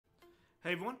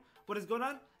Hey everyone, what is going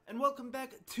on? And welcome back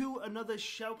to another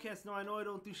Shoutcast. No, I know I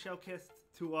don't do Shoutcasts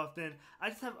too often. I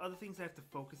just have other things I have to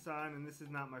focus on, and this is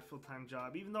not my full-time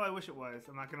job, even though I wish it was,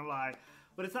 I'm not gonna lie.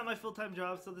 But it's not my full-time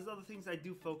job, so there's other things I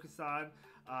do focus on,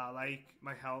 like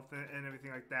my health and everything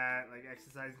like that, like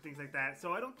exercise and things like that.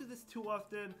 So I don't do this too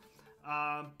often,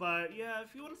 but yeah,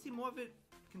 if you want to see more of it,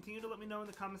 continue to let me know in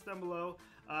the comments down below,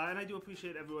 and I do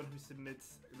appreciate everyone who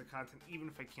submits the content, even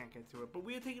if I can't get to it. But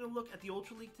we are taking a look at the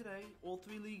Ultra League today. All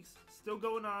three leagues still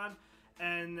going on,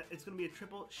 and it's going to be a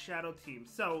triple shadow team.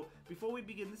 So before we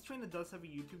begin, this trainer does have a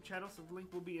YouTube channel, so the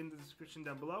link will be in the description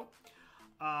down below.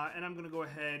 And I'm going to go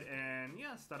ahead and,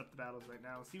 yeah, start up the battles right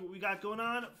now. See what we got going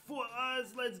on for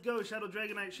us. Let's go. Shadow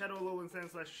Dragonite, Shadow Alolan Sand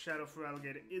 / Shadow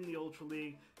Feraligatr in the Ultra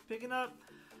League. Picking up...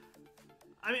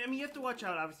 I mean, you have to watch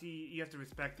out. Obviously, you have to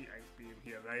respect the Ice Beam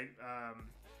here, right?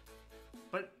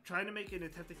 But trying to make an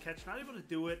attempted catch, not able to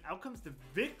do it. Out comes the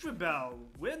Victreebel.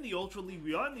 We're in the Ultra League.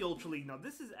 We are in the Ultra League. Now,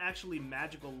 this is actually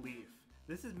Magical Leaf.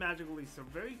 This is Magical Leaf, so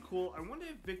very cool. I wonder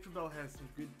if Victreebel has some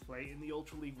good play in the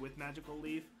Ultra League with Magical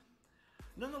Leaf.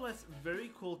 Nonetheless,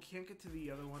 very cool. Can't get to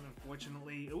the other one,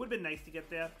 unfortunately. It would have been nice to get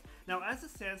there. Now, as a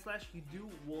Sandslash, you do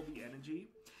wall the energy.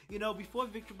 You know, before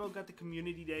Victreebel got the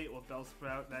Community Day, or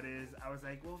Bellsprout, that is, I was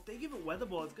like, well, if they give it Weather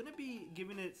Ball, it's going to be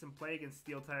giving it some play against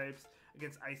Steel types,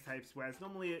 against Ice types, whereas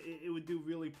normally it would do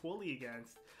really poorly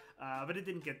against. But it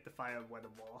didn't get the Fire Weather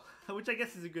Ball, which I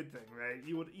guess is a good thing, right?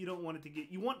 You don't want it to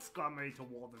get... You want Skarmory to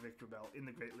wall the Victreebel in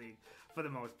the Great League, for the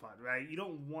most part, right? You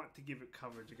don't want to give it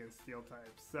coverage against Steel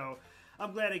types. So,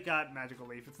 I'm glad it got Magical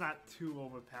Leaf. It's not too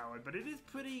overpowered, but it is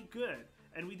pretty good.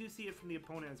 And we do see it from the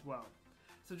opponent as well.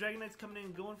 So Dragonite's coming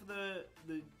in, going for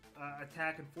the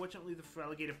attack. Unfortunately, the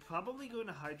Feraligatr probably going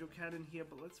to Hydro Cannon here,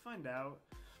 but let's find out.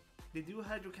 They do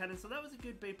Hydro Cannon, so that was a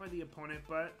good bait by the opponent,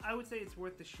 but I would say it's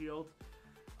worth the shield.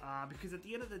 Because at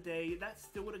the end of the day, that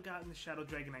still would have gotten the Shadow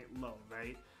Dragonite low,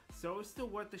 right? So it's still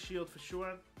worth the shield for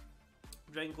sure.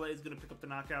 Dragonclaw is going to pick up the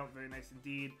knockout, very nice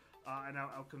indeed. And now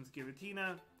out comes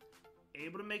Giratina.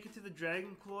 Able to make it to the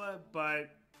Dragonclaw,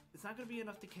 but it's not going to be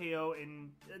enough to KO.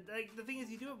 And like, the thing is,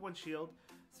 you do have one shield,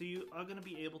 so you are going to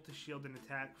be able to shield an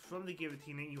attack from the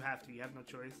Giratina. You have to, you have no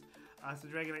choice. So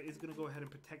Dragonite is going to go ahead and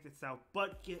protect itself,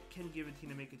 but can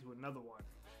Giratina make it to another one?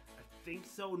 I think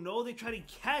so. No, they try to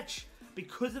catch.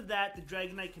 Because of that, the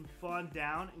Dragonite can fawn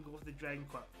down and go for the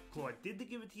Dragonclaw. Did the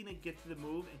Giratina get to the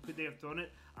move, and could they have thrown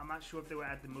it? I'm not sure if they were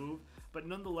at the move, but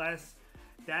nonetheless,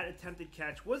 that attempted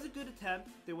catch was a good attempt.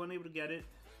 They weren't able to get it,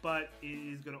 but it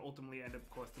is going to ultimately end up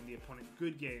costing the opponent.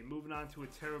 Good game. Moving on to a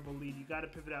terrible lead. You got to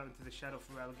pivot out into the Shadow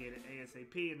Feraligatr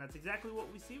ASAP, and that's exactly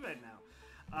what we see right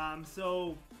now.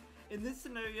 So in this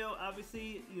scenario,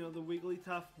 obviously, you know, the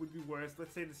Wigglytuff would be worse.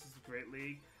 Let's say this is a Great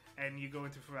League, and you go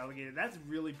into Feraligatr. That's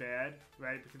really bad,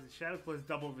 right? Because the Shadow Claw is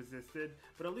double resisted,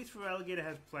 but at least Feraligatr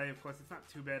has play. Of course, it's not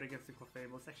too bad against the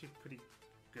Clefable. It's actually pretty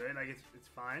good. Like, it's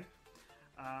fine.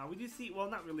 We do see, well,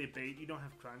 not really a bait. You don't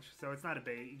have Crunch, so it's not a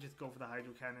bait. You just go for the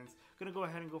Hydro Cannons. Gonna go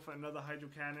ahead and go for another Hydro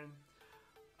Cannon.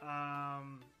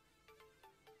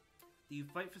 Do you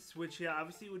fight for Switch here?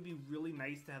 Obviously, it would be really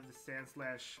nice to have the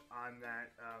Sandslash on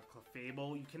that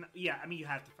Clefable. You can, yeah, I mean, you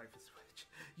have to fight for Switch.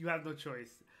 You have no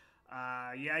choice.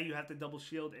 Yeah, you have to double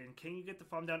shield, and can you get the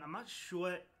farm down? I'm not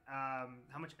sure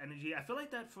how much energy. I feel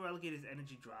like that Feraligatr is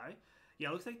energy dry. Yeah,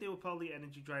 it looks like they were probably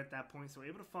energy dry at that point, so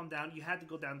able to farm down. You had to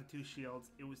go down to 2 shields.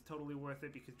 It was totally worth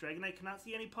it because Dragonite cannot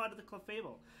see any part of the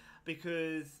Clefable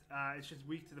because it's just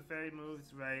weak to the fairy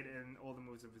moves, right, and all the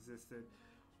moves are resisted.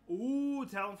 Ooh,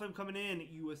 Talonflame coming in.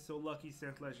 You were so lucky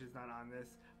Sandslash is not on this.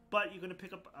 But you're going to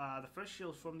pick up the first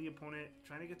shield from the opponent,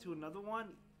 trying to get to another one.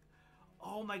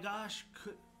 Oh my gosh,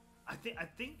 I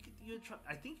think you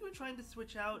were trying to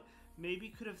switch out. Maybe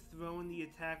could have thrown the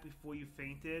attack before you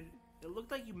fainted. It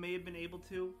looked like you may have been able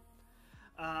to.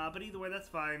 But either way, that's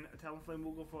fine. A Talonflame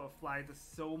will go for a fly. Does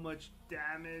so much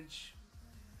damage.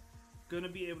 Gonna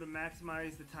be able to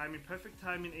maximize the timing. Perfect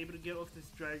timing. Able to get off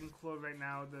this Dragonclaw right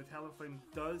now. The Talonflame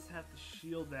does have to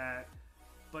shield that.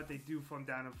 But they do farm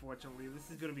down, unfortunately. This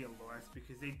is going to be a loss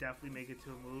because they definitely make it to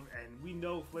a move. And we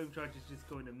know Flame Charge is just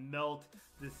going to melt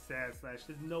this Sandslash.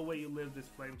 There's no way you live this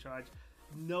Flame Charge.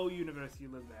 No universe you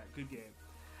live that. Good game.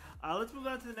 Let's move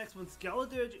on to the next one.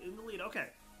 Skeledirge in the lead. Okay.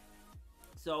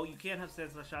 So you can't have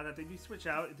Sandslash on that. They do switch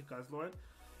out into Guzzlord.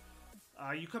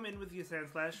 You come in with your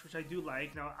Sandslash, which I do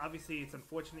like. Now, obviously, it's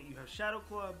unfortunate you have Shadow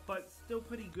Claw, but still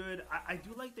pretty good. I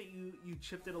do like that you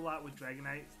chipped it a lot with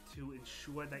Dragonite to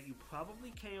ensure that you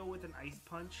probably KO with an Ice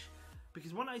Punch.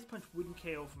 Because one Ice Punch wouldn't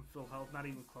KO from full health, not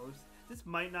even close. This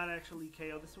might not actually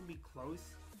KO. This would be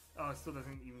close. Oh, it still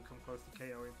doesn't even come close to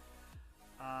KOing.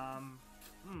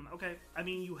 Okay. I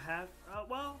mean, you have...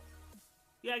 well...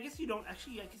 Yeah, I guess you don't,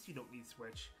 actually, I guess you don't need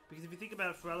Switch. Because if you think about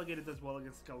it, Feraligatr does well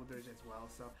against Skeledirge as well,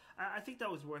 so I think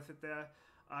that was worth it there.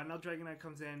 Now Dragonite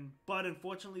comes in, but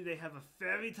unfortunately they have a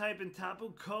Fairy type in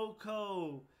Tapu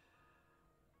Koko.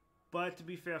 But to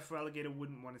be fair, Feraligatr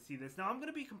wouldn't want to see this. Now, I'm going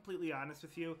to be completely honest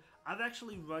with you. I've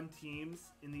actually run teams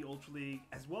in the Ultra League,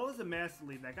 as well as the Master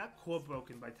League, that got core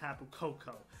broken by Tapu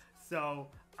Koko. So,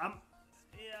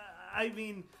 I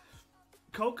mean,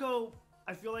 Koko,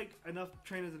 I feel like enough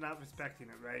trainers are not respecting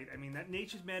it, right? I mean, that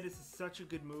Nature's Madness is such a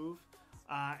good move.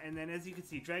 And then, as you can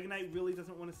see, Dragonite really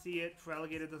doesn't want to see it.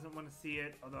 Feraligatr doesn't want to see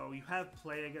it. Although, you have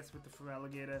play, I guess, with the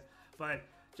Feraligatr. But,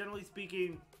 generally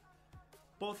speaking,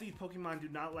 both these Pokemon do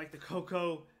not like the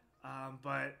Koko,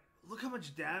 but look how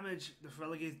much damage the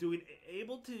Feraligatr is doing.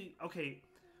 Able to... Okay,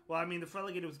 well, I mean, the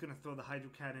Feraligatr was going to throw the Hydro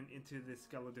Cannon into this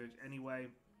Skeledirge anyway.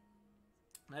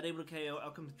 Not able to KO.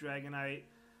 Out comes Dragonite.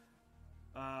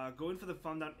 Going for the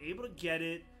Thumb Down. Able to get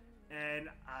it. And,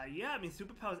 yeah, I mean,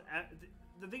 Superpowers...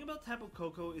 The thing about Tapu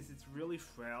Koko is it's really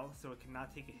frail, so it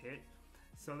cannot take a hit.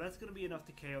 So that's going to be enough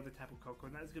to KO the Tapu Koko,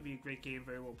 and that's going to be a great game,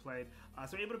 very well played.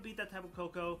 So able to beat that Tapu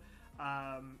Koko.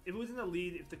 If it was in the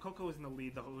lead, if the Koko was in the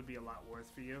lead, the whole would be a lot worse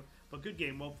for you. But good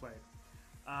game, well played.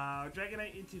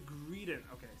 Dragonite into Greedent.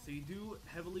 Okay, so you do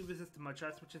heavily resist the Mud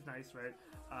Shots, which is nice, right?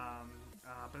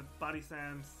 But Body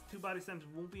Slams, 2 Body Slams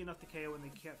won't be enough to KO, and they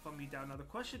can't thumb you down. Now the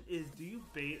question is, do you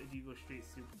bait or do you go straight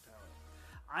Superpower?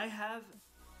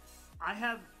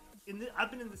 I've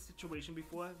been in this situation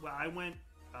before where I went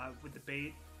with the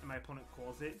bait and my opponent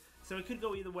calls it. So it could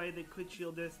go either way. They could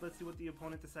shield this. Let's see what the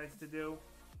opponent decides to do.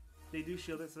 They do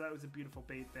shield it, so that was a beautiful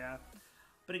bait there.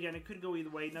 But again, it could go either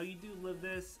way. Now you do live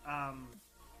this, and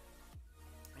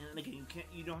again,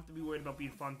 you don't have to be worried about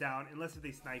being thumbed down unless if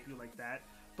they snipe you like that.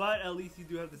 But at least you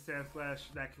do have the Sand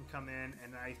Slash that can come in,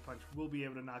 and the Ice Punch will be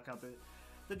able to knock out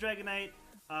the Dragonite.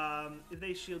 If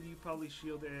they shield you, probably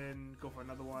shield and go for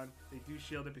another one. They do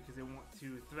shield it because they want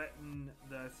to threaten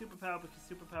the Superpower, because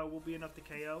Superpower will be enough to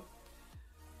KO.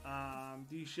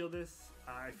 Do you shield this?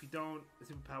 If you don't, the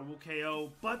Superpower will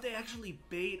KO, but they actually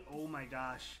bait. Oh my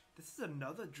gosh. This is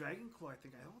another Dragon Claw, I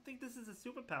think. I don't think this is a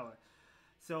Superpower.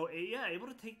 So, yeah, able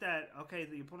to take that. Okay,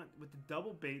 the opponent with the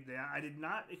double bait there. I did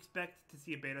not expect to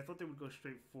see a bait. I thought they would go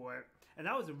straight for it. And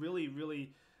that was a really,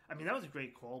 really... I mean, that was a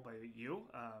great call by you.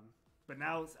 But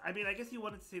now, I mean, I guess you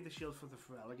wanted to save the shield for the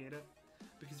Feraligatr.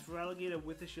 Because Feraligatr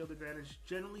with the shield advantage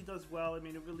generally does well. I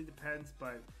mean, it really depends,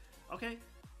 but... Okay.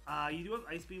 You do have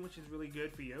Ice Beam, which is really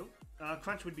good for you.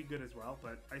 Crunch would be good as well,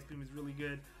 but Ice Beam is really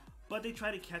good. But they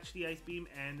try to catch the Ice Beam,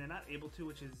 and they're not able to,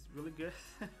 which is really good.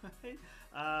 Right?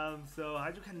 So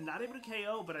Hydro Cannon not able to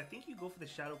KO, but I think you go for the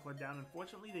Shadow Claw down.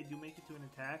 Unfortunately, they do make it to an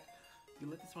attack. You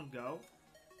let this one go.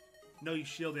 No, you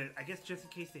shield it. I guess just in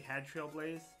case they had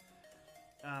Trailblaze.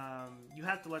 You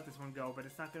have to let this one go, but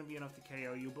it's not going to be enough to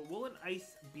KO you. But will an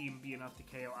Ice Beam be enough to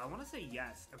KO? I want to say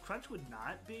yes. A Crunch would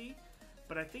not be.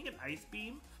 But I think an Ice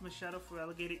Beam from a Shadow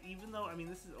Feraligatr, even though, I mean,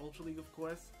 this is Ultra League, of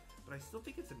course, but I still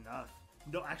think it's enough.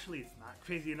 No, actually, it's not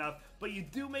crazy enough, but you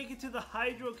do make it to the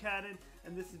Hydro Cannon,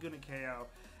 and this is going to KO.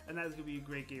 And that is going to be a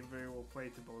great game, very well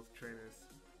played to both trainers.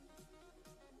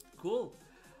 Cool.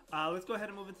 Let's go ahead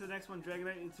and move into the next one.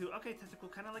 Dragonite into, okay, Tentacle,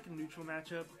 kind of like a neutral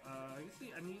matchup. I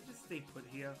mean, you just stay put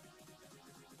here.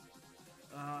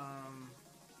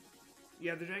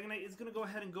 Yeah, the Dragonite is going to go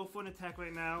ahead and go for an attack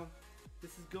right now.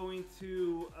 This is going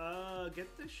to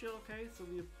get the shield, okay? So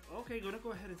going to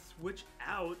go ahead and switch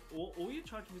out. All your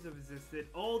charge moves are resisted.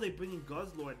 Oh, they bring in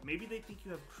Guzzlord. Maybe they think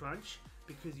you have Crunch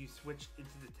because you switched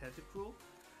into the Tentacruel.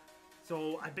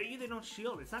 So I bet you they don't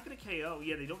shield. It's not going to KO.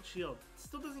 Yeah, they don't shield. It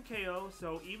still doesn't KO.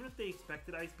 So even if they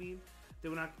expected Ice Beam, they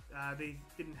were not. They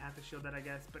didn't have to shield that, I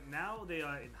guess. But now they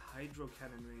are in Hydro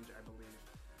Cannon range, I believe.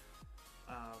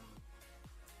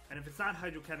 And if it's not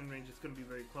Hydro Cannon range, it's going to be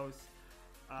very close.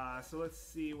 So let's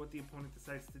see what the opponent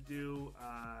decides to do.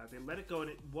 They let it go,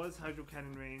 and it was Hydro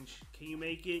Cannon range. Can you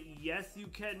make it? Yes, you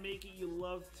can make it. You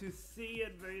love to see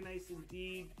it. Very nice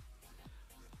indeed.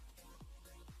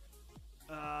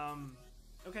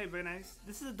 Okay, very nice.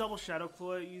 This is a double Shadow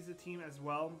Claw user team as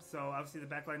well. So obviously the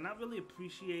backline not really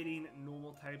appreciating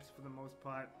normal types for the most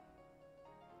part.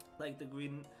 Like the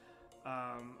green.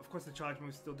 Of course, the charge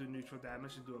moves still do neutral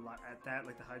damage and do a lot at that,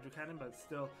 like the Hydro Cannon, but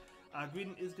still.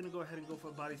 Greedent is going to go ahead and go for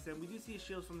a Body Slam. We do see a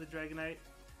shield from the Dragonite.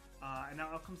 And now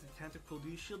out comes the Tentacruel. Do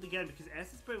you shield again? Because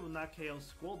Acid Spray will not KO.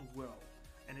 Scald will.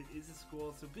 And it is a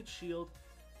Scald, so good shield.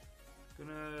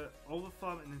 Gonna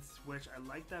overthumb and then switch. I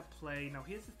like that play. Now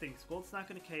here's the thing. Scald's not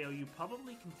going to KO. You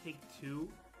probably can take 2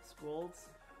 Scalds.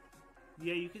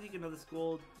 Yeah, you can take another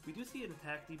Scald. We do see an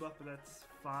attack debuff, but that's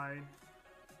fine.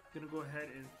 Gonna go ahead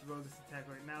and throw this attack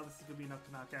right now. This is going to be enough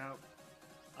to knock out.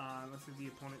 Let's see if the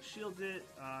opponent shields it,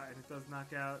 and it does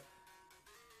knock out.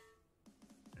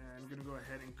 And I'm gonna go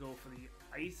ahead and go for the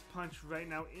Ice Punch right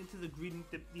now into the Greedent.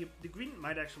 The Greedent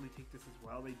might actually take this as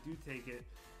well. They do take it,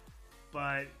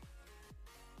 but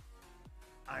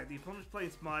the opponent's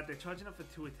playing smart. They're charging up for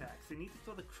 2 attacks. They need to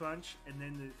throw the Crunch and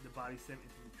then the Body Slam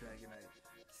into the Dragonite.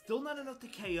 Still not enough to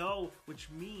KO, which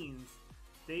means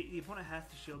the opponent has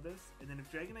to shield this. And then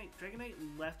if Dragonite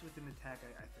left with an attack,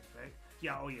 I think, right?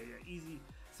 Yeah, oh yeah, easy.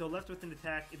 So left with an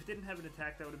attack. If it didn't have an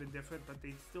attack, that would have been different, but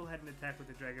they still had an attack with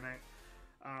the Dragonite.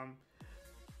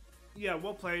 Yeah,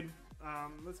 well played.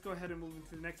 Let's go ahead and move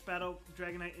into the next battle.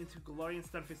 Dragonite into Galarian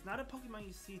Stunfisk. Not a Pokemon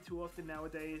you see too often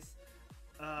nowadays.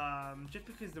 Just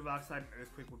because the Rock Slide and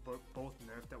Earthquake were both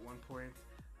nerfed at one point.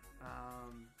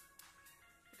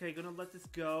 Okay, gonna let this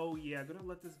go. Yeah, gonna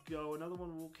let this go. Another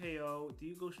one will KO. Do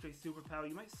you go straight Superpower?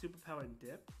 You might Superpower and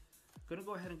dip. Gonna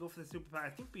go ahead and go for the Superpower. I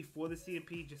think before the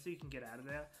CMP, just so you can get out of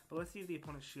there. But let's see if the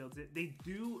opponent shields it. They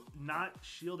do not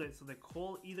shield it, so they're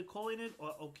either calling it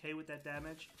or okay with that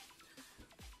damage.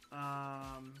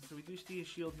 So we do see a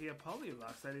shield here. Probably a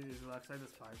Rock Slide. It is a Rock Slide.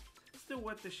 That's fine. Still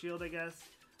worth the shield, I guess.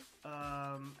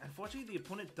 Unfortunately, the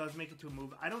opponent does make it to a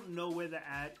move. I don't know where they're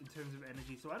at in terms of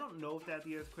energy, so I don't know if they're at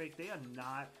the Earthquake. They are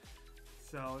not,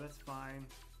 so that's fine.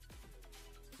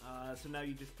 So now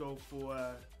you just go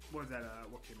for, what is that,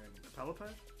 what came in? A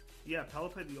Pelipper? Yeah,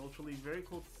 Pelipper in the Ultra League. Very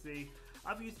cool to see.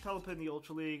 I've used Pelipper in the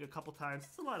Ultra League a couple times.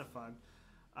 It's a lot of fun.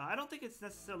 I don't think it's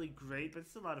necessarily great, but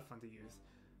it's a lot of fun to use.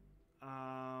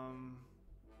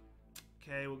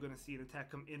 Okay, we're going to see an attack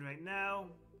come in right now.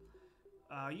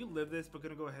 You live this, but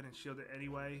gonna go ahead and shield it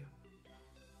anyway.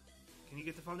 Can you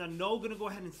get the farm down? No, gonna go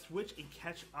ahead and switch and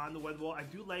catch on the Weather Ball. I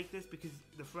do like this because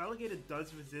the Feraligatr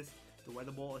does resist the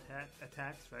Weather Ball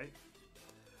attacks, right?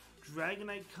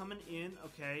 Dragonite coming in,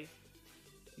 okay.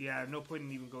 Yeah, no point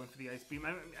in even going for the Ice Beam.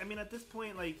 I mean, at this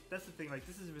point, like, that's the thing. Like,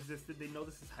 this is resisted. They know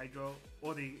this is Hydro,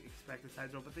 or they expect it's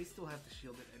Hydro, but they still have to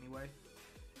shield it anyway.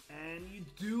 And you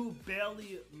do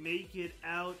barely make it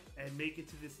out and make it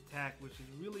to this attack, which is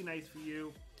really nice for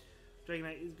you.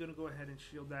 Dragonite is going to go ahead and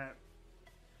shield that.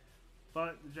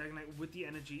 But the Dragonite with the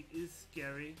energy is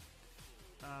scary.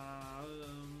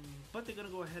 But they're going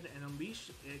to go ahead and unleash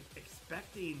it,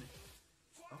 expecting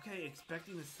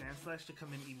the Sand Slash to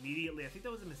come in immediately. I think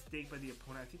that was a mistake by the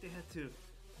opponent. I think they had to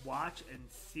watch and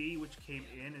see which came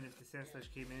in, and if the Sand Slash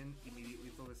came in, immediately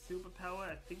throw the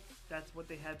Superpower. I think that's what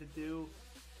they had to do.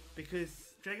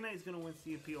 Because Dragonite is going to win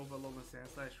CMP over Alolan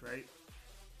Sandslash, right?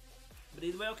 But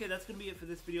either way, okay, that's going to be it for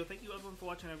this video. Thank you everyone for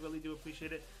watching. I really do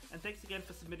appreciate it. And thanks again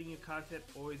for submitting your content.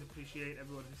 Always appreciate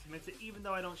everyone who submits it. Even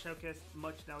though I don't shoutcast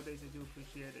much nowadays, I do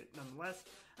appreciate it nonetheless.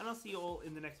 And I'll see you all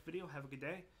in the next video. Have a good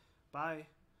day. Bye.